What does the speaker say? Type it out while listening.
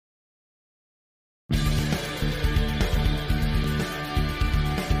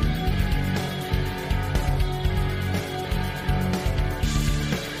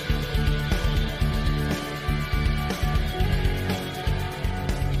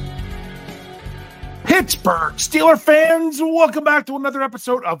Pittsburgh Steeler fans, welcome back to another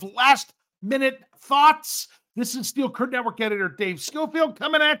episode of Last Minute Thoughts. This is Steel Curtain Network editor Dave Schofield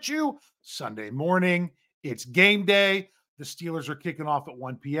coming at you Sunday morning. It's game day. The Steelers are kicking off at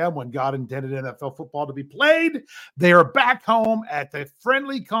 1 p.m. when God intended NFL football to be played. They are back home at the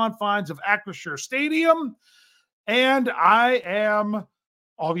friendly confines of Acrisure Stadium. And I am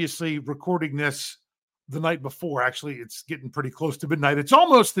obviously recording this the night before. Actually, it's getting pretty close to midnight. It's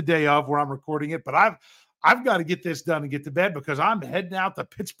almost the day of where I'm recording it, but I've got to get this done and get to bed because I'm heading out to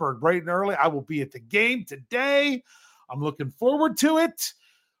Pittsburgh bright and early. I will be at the game today. I'm looking forward to it.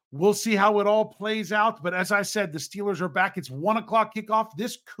 We'll see how it all plays out. But as I said, the Steelers are back. It's 1 o'clock kickoff.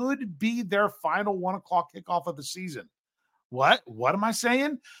 This could be their final 1 o'clock kickoff of the season. What am I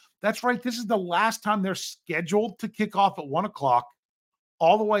saying? That's right. This is the last time they're scheduled to kick off at 1 o'clock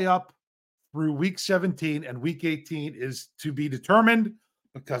all the way up through week 17, and week 18 is to be determined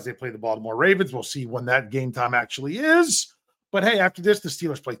because they play the Baltimore Ravens. We'll see when that game time actually is. But hey, after this, the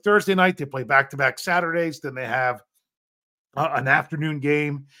Steelers play Thursday night. They play back-to-back Saturdays. Then they have an afternoon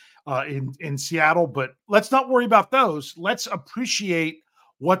game in Seattle. But let's not worry about those. Let's appreciate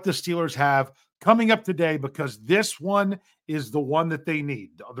what the Steelers have coming up today because this one is the one that they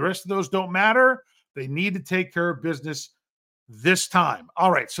need. The rest of those don't matter. They need to take care of business this time.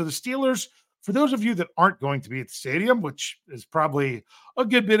 All right, so the Steelers, for those of you that aren't going to be at the stadium, which is probably a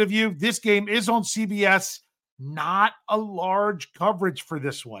good bit of you, this game is on CBS. Not a large coverage for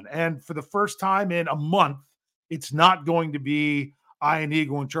this one. And for the first time in a month, it's not going to be Ian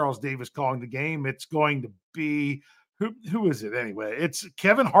Eagle and Charles Davis calling the game. It's going to be, who is it anyway? It's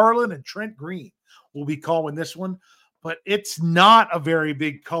Kevin Harlan and Trent Green will be calling this one. But it's not a very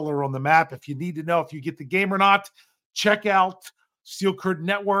big color on the map. If you need to know if you get the game or not, check out Steel Curtain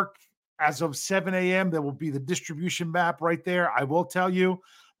Network. As of 7 a.m., there will be the distribution map right there. I will tell you,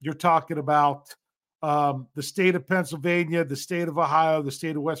 you're talking about the state of Pennsylvania, the state of Ohio, the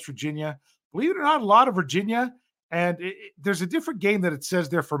state of West Virginia. Believe it or not, a lot of Virginia. And there's a different game that it says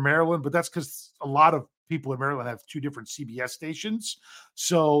there for Maryland, but that's because a lot of people in Maryland have two different CBS stations.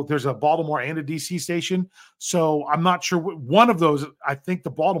 So there's a Baltimore and a DC station. So I'm not sure one of those. I think the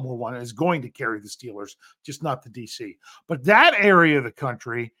Baltimore one is going to carry the Steelers, just not the DC. But that area of the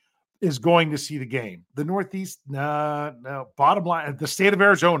country is going to see the game. The Northeast, no. Bottom line, the state of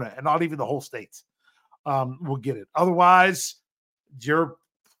Arizona, and not even the whole state, will get it. Otherwise, you're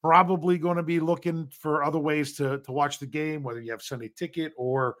probably going to be looking for other ways to watch the game, whether you have Sunday ticket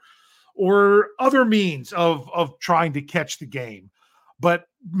or other means of trying to catch the game. But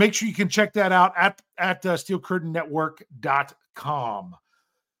make sure you can check that out at steelcurtainnetwork.com.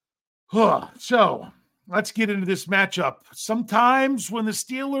 So let's get into this matchup. Sometimes when the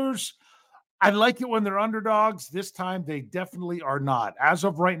Steelers, I like it when they're underdogs. This time they definitely are not. As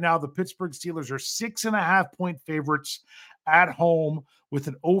of right now, the Pittsburgh Steelers are 6.5-point favorites at home with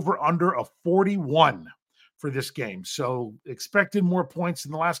an over-under of 41 for this game. So expected more points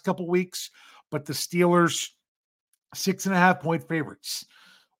in the last couple weeks, but the Steelers 6.5-point favorites.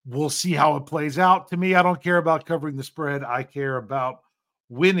 We'll see how it plays out. To me, I don't care about covering the spread. I care about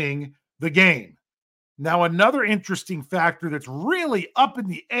winning the game. Now, another interesting factor that's really up in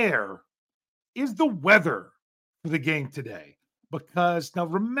the air is the weather for the game today. Because now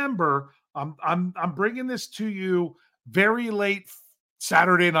remember, I'm bringing this to you very late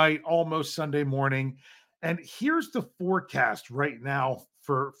Saturday night, almost Sunday morning. And here's the forecast right now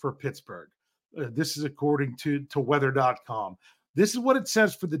for Pittsburgh. This is according to weather.com. This is what it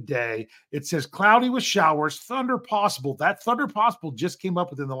says for the day. It says cloudy with showers, thunder possible. That thunder possible just came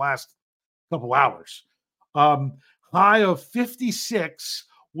up within the last couple hours. High of 56,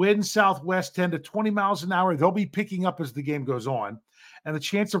 wind southwest 10 to 20 miles an hour. They'll be picking up as the game goes on. And the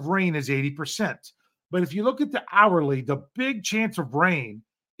chance of rain is 80%. But if you look at the hourly, the big chance of rain,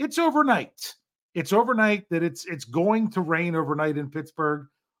 it's overnight. It's overnight that it's going to rain overnight in Pittsburgh.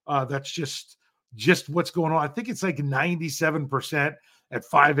 That's just what's going on. I think it's like 97% at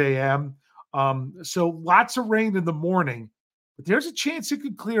 5 a.m. So lots of rain in the morning, but there's a chance it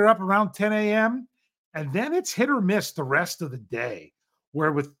could clear up around 10 a.m. And then it's hit or miss the rest of the day.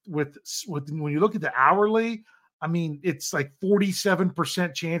 Where with when you look at the hourly, I mean, it's like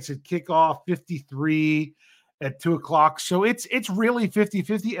 47% chance at kickoff, 53 at 2 o'clock. So it's really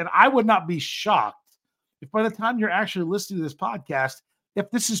 50-50. And I would not be shocked if by the time you're actually listening to this podcast,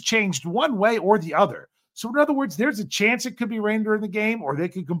 if this has changed one way or the other. So in other words, there's a chance it could be rain during the game or they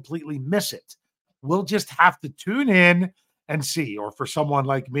could completely miss it. We'll just have to tune in and see. Or for someone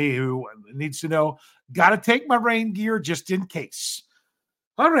like me who needs to know, got to take my rain gear just in case.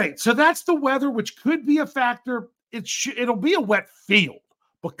 All right, so that's the weather, which could be a factor. It'll be a wet field,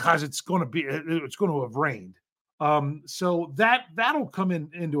 because it's going to have rained. So that'll come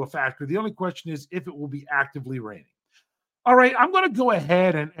into a factor. The only question is if it will be actively raining. All right, I'm going to go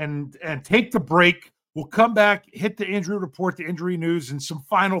ahead and take the break. We'll come back, hit the injury report, the injury news, and some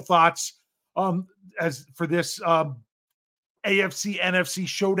final thoughts as for this AFC NFC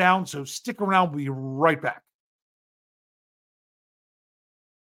showdown. So stick around. We'll be right back.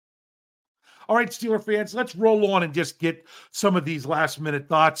 All right, Steeler fans, let's roll on and just get some of these last minute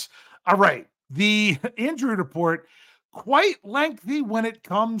thoughts. All right, the injury report, quite lengthy when it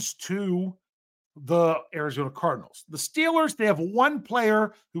comes to the Arizona Cardinals. The Steelers, they have one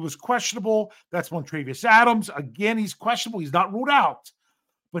player who was questionable. That's Montravius Adams. Again, he's questionable. He's not ruled out,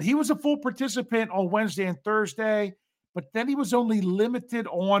 but he was a full participant on Wednesday and Thursday, but then he was only limited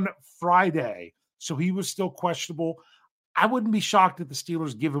on Friday. So he was still questionable. I wouldn't be shocked if the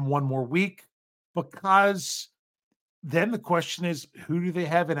Steelers give him one more week, because then the question is, who do they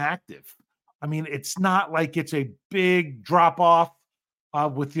have inactive? I mean, it's not like it's a big drop off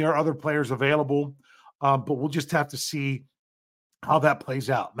with their other players available, but we'll just have to see how that plays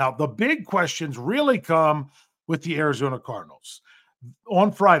out. Now, the big questions really come with the Arizona Cardinals.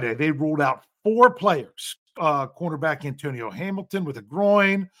 On Friday, they ruled out 4 players. Cornerback Antonio Hamilton with a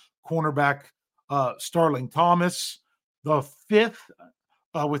groin, cornerback Starling Thomas, the 5th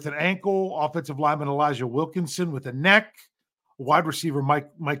with an ankle, offensive lineman Elijah Wilkinson with a neck, wide receiver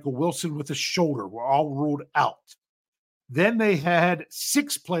Michael Wilson with a shoulder were all ruled out. Then they had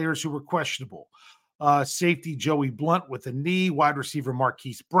 6 players who were questionable. Safety Joey Blunt with a knee, wide receiver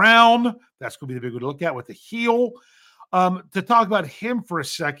Marquise Brown. That's going to be the big one to look at with a heel. To talk about him for a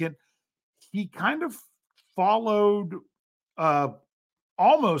second, he kind of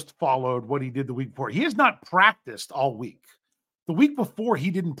almost followed what he did the week before. He has not practiced all week. The week before,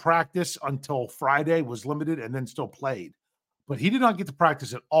 he didn't practice until Friday, was limited, and then still played. But he did not get to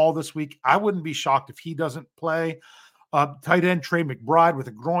practice at all this week. I wouldn't be shocked if he doesn't play. Tight end Trey McBride with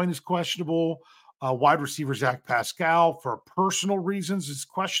a groin is questionable. Wide receiver Zach Pascal, for personal reasons, is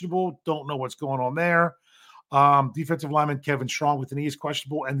questionable. Don't know what's going on there. Defensive lineman Kevin Strong with a knee is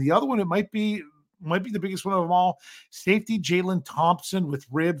questionable. And the other one, it might be the biggest one of them all, safety Jalen Thompson with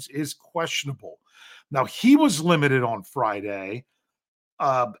ribs is questionable. Now, he was limited on Friday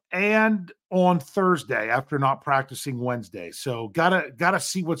and on Thursday after not practicing Wednesday. So gotta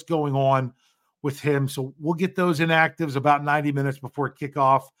see what's going on with him. So we'll get those inactives about 90 minutes before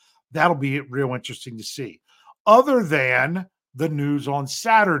kickoff. That'll be real interesting to see. Other than the news on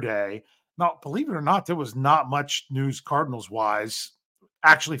Saturday, now, believe it or not, there was not much news Cardinals-wise,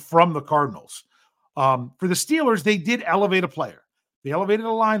 actually from the Cardinals. For the Steelers, they did elevate a player. They elevated a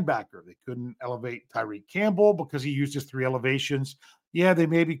linebacker. They couldn't elevate Tyreek Campbell because he used his 3 elevations. Yeah, they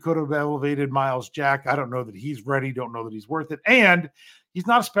maybe could have elevated Miles Jack. I don't know that he's ready. Don't know that he's worth it. And he's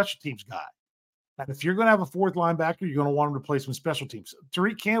not a special teams guy. And if you're going to have a 4th linebacker, you're going to want him to play some special teams.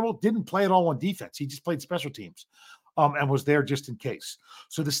 Tyreek Campbell didn't play at all on defense. He just played special teams and was there just in case.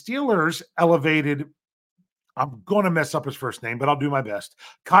 So the Steelers elevated, I'm going to mess up his first name, but I'll do my best,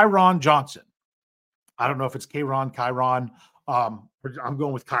 Kyron Johnson. I don't know if it's Kyron. I'm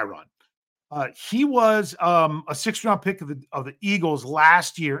going with Kyron. He was a 6th-round pick of the Eagles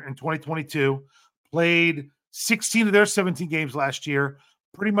last year in 2022, played 16 of their 17 games last year,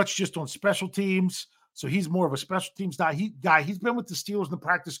 pretty much just on special teams. So he's more of a special teams guy. He's been with the Steelers in the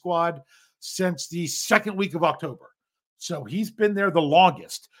practice squad since the 2nd week of October. So he's been there the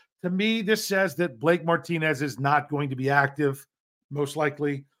longest. To me, this says that Blake Martinez is not going to be active, most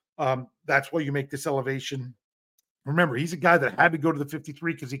likely. That's why you make this elevation. Remember, he's a guy that had to go to the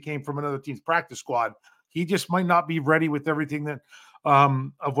 53 because he came from another team's practice squad. He just might not be ready with everything that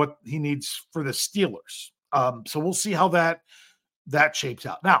of what he needs for the Steelers. So we'll see how that shapes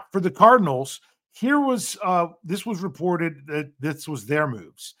out. Now, for the Cardinals, this was reported that this was their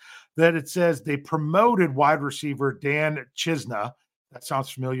moves. That it says they promoted wide receiver Dan Chisna. That sounds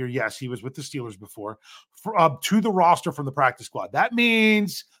familiar. Yes, he was with the Steelers before. To the roster from the practice squad. That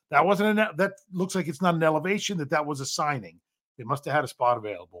means that looks like it's not an elevation, that was a signing. They must have had a spot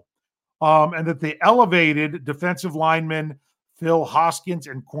available. And that they elevated defensive lineman Phil Hoskins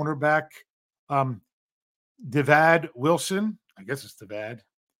and cornerback Divad Wilson. I guess it's Divad.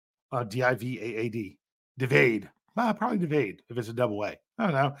 Divaad. Divade. Probably Divade if it's a double A. I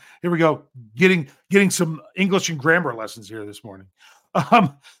don't know. Here we go. Getting some English and grammar lessons here this morning.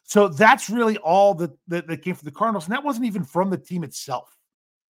 So that's really all that came from the Cardinals, and that wasn't even from the team itself.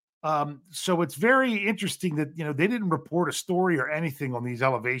 So it's very interesting that they didn't report a story or anything on these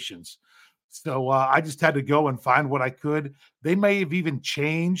elevations. So I just had to go and find what I could. They may have even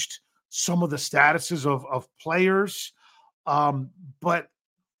changed some of the statuses of players, but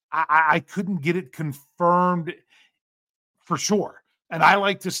I couldn't get it confirmed for sure. And I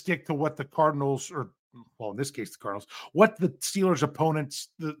like to stick to what the Cardinals, or well, in this case, the Cardinals, what the Steelers' opponents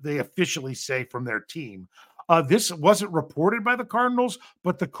they officially say from their team. This wasn't reported by the Cardinals,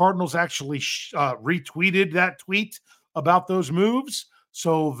 but the Cardinals actually retweeted that tweet about those moves.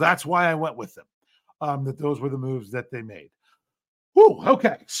 So that's why I went with them. That those were the moves that they made. Whew,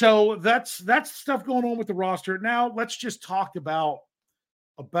 okay, so that's stuff going on with the roster. Now let's just talk about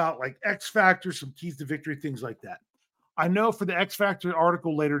like X factors, some keys to victory, things like that. I know for the X Factor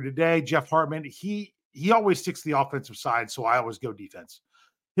article later today, Jeff Hartman, he always sticks to the offensive side, so I always go defense.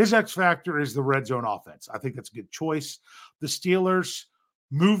 His X factor is the red zone offense. I think that's a good choice. The Steelers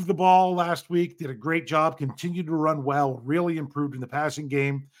moved the ball last week, did a great job, continued to run well, really improved in the passing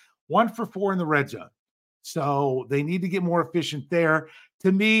game. 1 for 4 in the red zone. So they need to get more efficient there.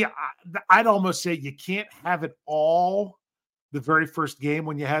 To me, I'd almost say you can't have it all the very first game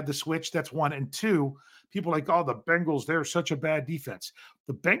when you had the switch. That's 1. And 2, people are like, oh, the Bengals, they're such a bad defense.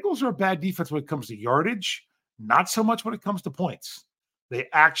 The Bengals are a bad defense when it comes to yardage, not so much when it comes to points. They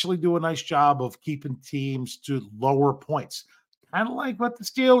actually do a nice job of keeping teams to lower points, kind of like what the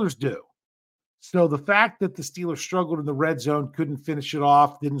Steelers do. So the fact that the Steelers struggled in the red zone, couldn't finish it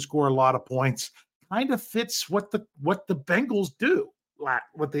off, didn't score a lot of points, kind of fits what the Bengals do.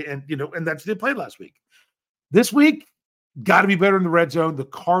 And that's they played last week. This week, got to be better in the red zone. The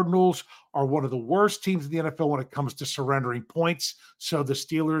Cardinals are one of the worst teams in the NFL when it comes to surrendering points. So the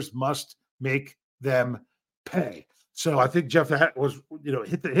Steelers must make them pay. So I think Jeff was,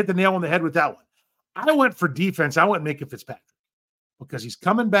 hit the nail on the head with that one. I went for defense. I went Minkah Fitzpatrick because he's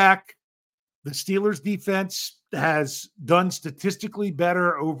coming back. The Steelers defense has done statistically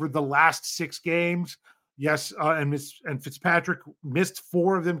better over the last 6 games. Yes, and Fitzpatrick missed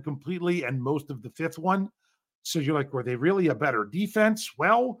 4 of them completely and most of the 5th one. So you're like, were they really a better defense?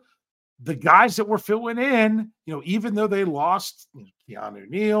 Well, the guys that were filling in, even though they lost Keanu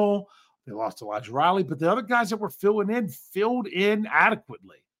Neal, they lost Elijah Riley, but the other guys that were filled in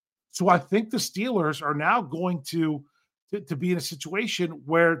adequately. So I think the Steelers are now going to be in a situation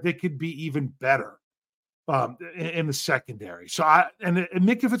where they could be even better in the secondary. So and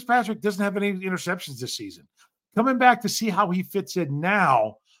Minkah Fitzpatrick doesn't have any interceptions this season. Coming back to see how he fits in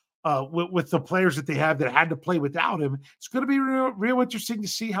now with the players that they have that had to play without him, it's going to be real interesting to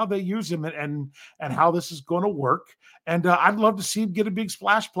see how they use him and how this is going to work. And I'd love to see him get a big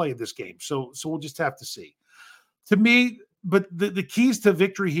splash play in this game. So we'll just have to see. To me, but the keys to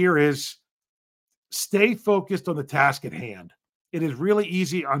victory here is stay focused on the task at hand. It is really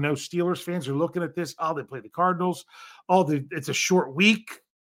easy. I know Steelers fans are looking at this. Oh, they play the Cardinals. Oh, it's a short week.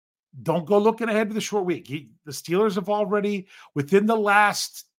 Don't go looking ahead to the short week. The Steelers have already, within the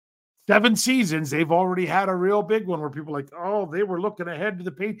last 7 seasons, they've already had a real big one where people are like, oh, they were looking ahead to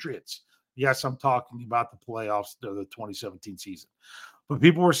the Patriots. Yes, I'm talking about the playoffs of the 2017 season. But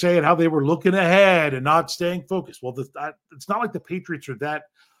people were saying how they were looking ahead and not staying focused. Well, it's not like the Patriots are that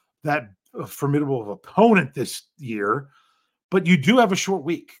formidable of opponent this year, but you do have a short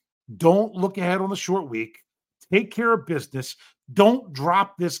week. Don't look ahead on the short week. Take care of business. Don't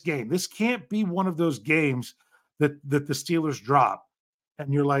drop this game. This can't be one of those games that the Steelers drop.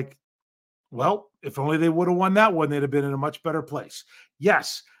 And you're like, well, if only they would have won that one, they'd have been in a much better place.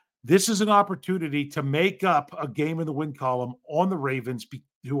 Yes, this is an opportunity to make up a game in the win column on the Ravens,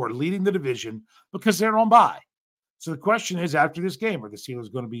 who are leading the division, because they're on bye. So the question is, after this game, are the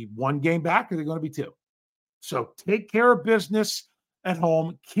Steelers going to be 1 game back, or are they going to be 2? So take care of business at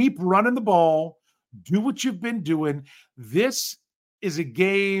home. Keep running the ball. Do what you've been doing. This is a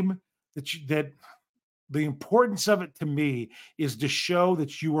game that the importance of it to me is to show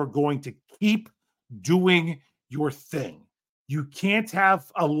that you are going to keep doing your thing. You can't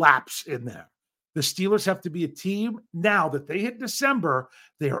have a lapse in there. The Steelers have to be a team now that they hit December.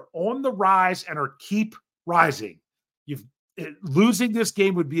 They are on the rise and are keep rising. Losing this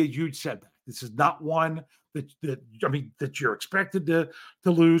game would be a huge setback. This is not one that you're expected to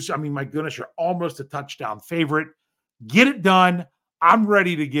lose. I mean, my goodness, you're almost a touchdown favorite. Get it done. I'm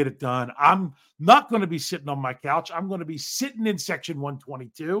ready to get it done. I'm not going to be sitting on my couch. I'm going to be sitting in section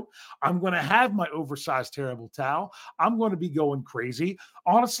 122. I'm going to have my oversized terrible towel. I'm going to be going crazy.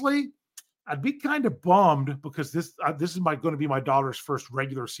 Honestly, I'd be kind of bummed because this is going to be my daughter's first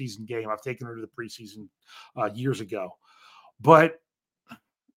regular season game. I've taken her to the preseason years ago. But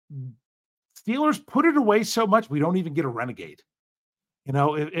Steelers put it away so much, we don't even get a Renegade.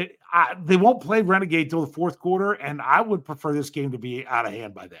 They won't play Renegade till the 4th quarter, and I would prefer this game to be out of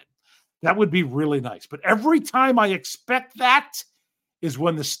hand by then. That would be really nice. But every time I expect that is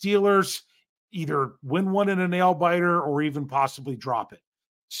when the Steelers either win one in a nail biter or even possibly drop it.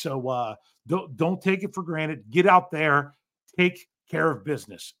 So don't take it for granted. Get out there, take care of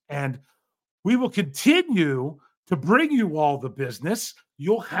business. And we will continue to bring you all the business.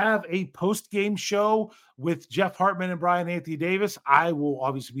 You'll have a post-game show with Jeff Hartman and Brian Anthony Davis. I will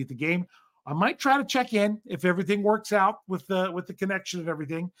obviously be at the game. I might try to check in if everything works out with the connection and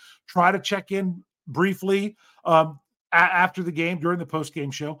everything. Try to check in briefly after the game during the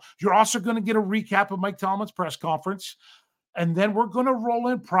post-game show. You're also going to get a recap of Mike Tomlin's press conference. And then we're going to roll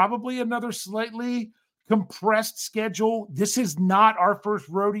in probably another slightly compressed schedule. This is not our first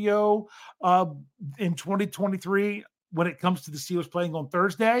rodeo in 2023 when it comes to the Steelers playing on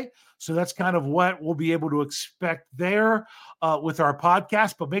Thursday. So that's kind of what we'll be able to expect there with our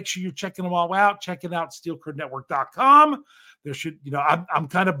podcast. But make sure you're checking them all out. Checking out steelcurtnetwork.com. There should, I'm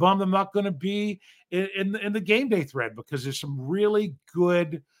kind of bummed I'm not going to be in the game day thread because there's some really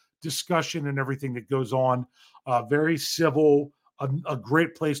good discussion and everything that goes on. Very civil, a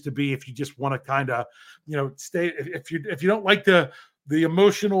great place to be if you just want to kind of, stay. If you don't like the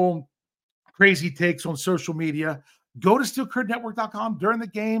emotional, crazy takes on social media, go to steelcurtnetwork.com during the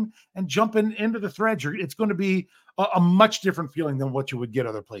game and jump into the thread. It's going to be a much different feeling than what you would get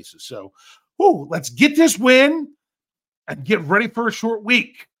other places. So, let's get this win and get ready for a short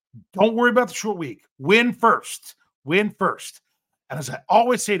week. Don't worry about the short week. Win first. Win first. And as I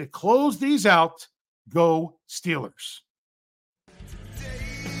always say, to close these out, go Steelers.